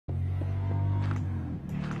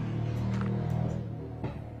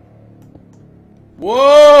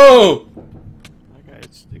Whoa! Okay,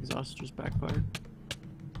 its exhaust just backfired.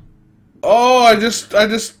 Oh, I just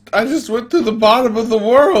went through the bottom of the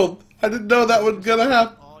world. I didn't know that was gonna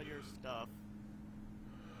happen. All your stuff.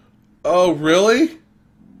 Oh, really?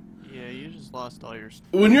 Yeah, you just lost all your stuff.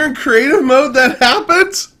 When you're in creative mode, that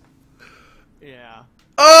happens? Yeah.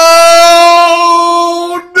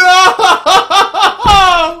 Oh, no!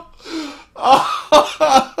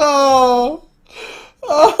 Oh,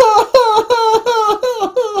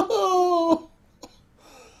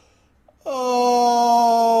 oh,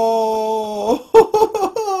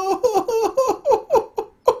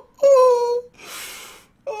 oh,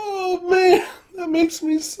 oh, man, that makes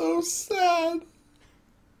me so sad.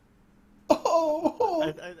 Oh,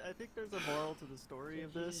 I think there's a moral to the story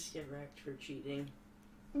of You this. just get wrecked for cheating.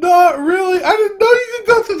 not really. I didn't know you could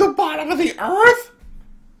go through the bottom of the earth.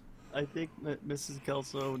 I think that Mrs.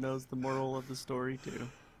 Kelso knows the moral of the story too.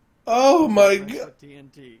 Oh my Mess god. with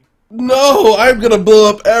TNT. No, I'm gonna blow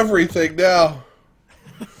up everything now.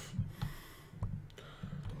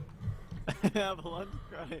 Avalon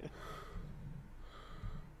crying.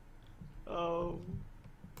 Oh,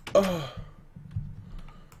 Oh,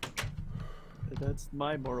 that's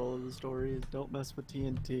my moral of the story: is don't mess with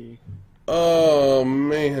TNT. oh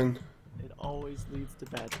man. It always leads to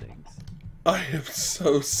bad things. I am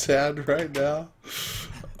so sad right now.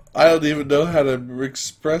 I don't even know how to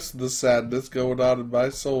express the sadness going on in my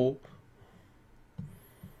soul.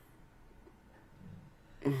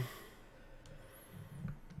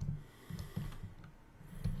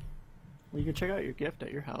 Well, you can check out your gift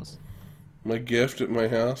at your house. My gift at my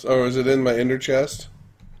house? Oh, is it in my inner chest?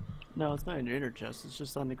 No, it's not in your inner chest. It's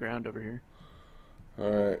just on the ground over here.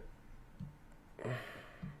 Alright.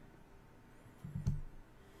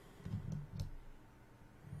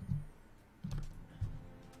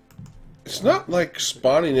 It's not like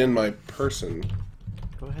spawning in my person.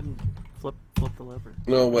 Go ahead and flip the lever.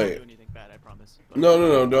 No, Don't wait. do anything bad, I promise. But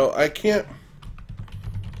No, I can't.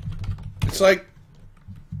 It's like.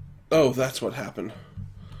 Oh, that's what happened.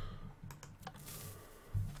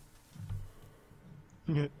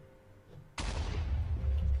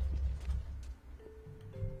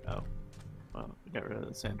 Oh. Well, we got rid of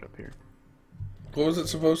the sand up here. What was it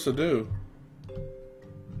supposed to do?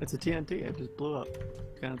 It's a TNT. It just blew up.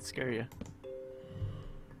 Kind of scare you.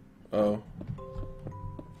 Oh.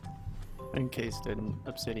 I encased it in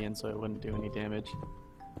obsidian so it wouldn't do any damage.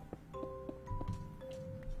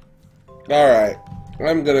 Alright.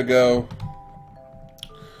 I'm gonna go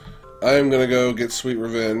get sweet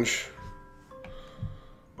revenge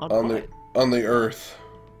on the earth.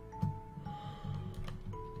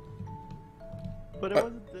 But it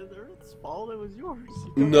wasn't the Earth's fault, it was yours.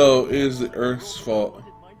 No, it is the Earth's fault.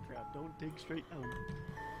 Minecraft, don't dig straight down.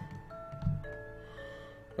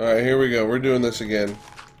 Alright, here we go. We're doing this again.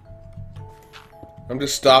 I'm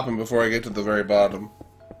just stopping before I get to the very bottom.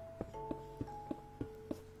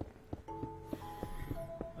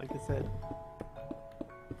 Like I said.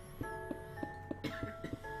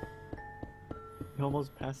 You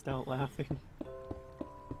almost passed out laughing.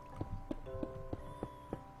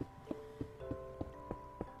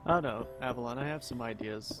 Oh no, Avalon, I have some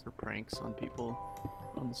ideas for pranks on people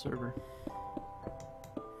on the server.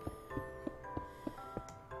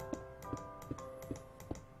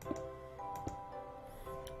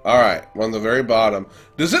 Alright, on the very bottom.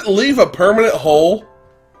 Does it leave a permanent hole?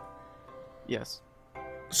 Yes.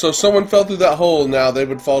 So if someone fell through that hole now, they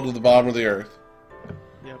would fall to the bottom of the earth.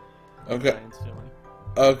 Yep. Okay. Die instantly.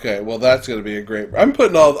 Okay, well that's gonna be a great. I'm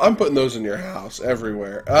putting those in your house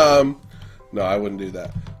everywhere. No, I wouldn't do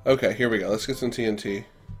that. Okay, here we go. Let's get some TNT.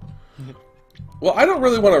 Well, I don't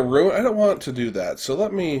really want to ruin. I don't want to do that. So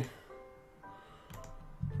let me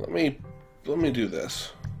do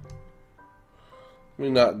this. Let me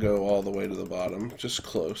not go all the way to the bottom. Just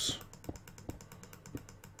close.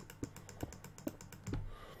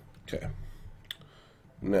 Okay.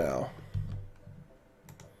 Now.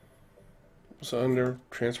 What's under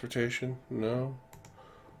transportation? No.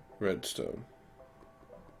 Redstone.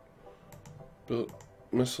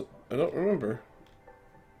 I don't remember.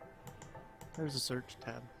 There's a search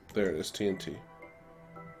tab. There it is, TNT.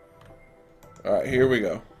 Alright, here we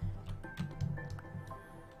go.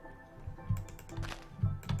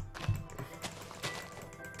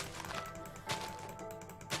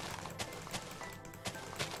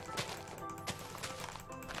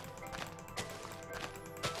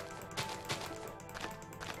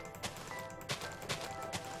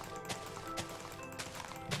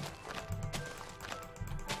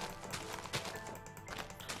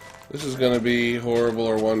 This is gonna be horrible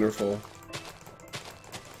or wonderful.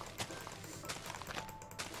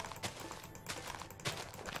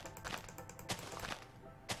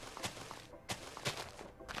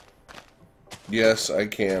 Yes, I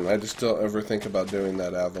can. I just don't ever think about doing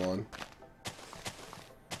that, Avalon.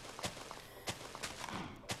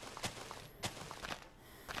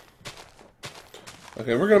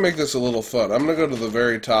 Okay, we're going to make this a little fun. I'm going to go to the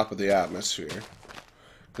very top of the atmosphere.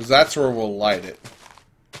 Because that's where we'll light it.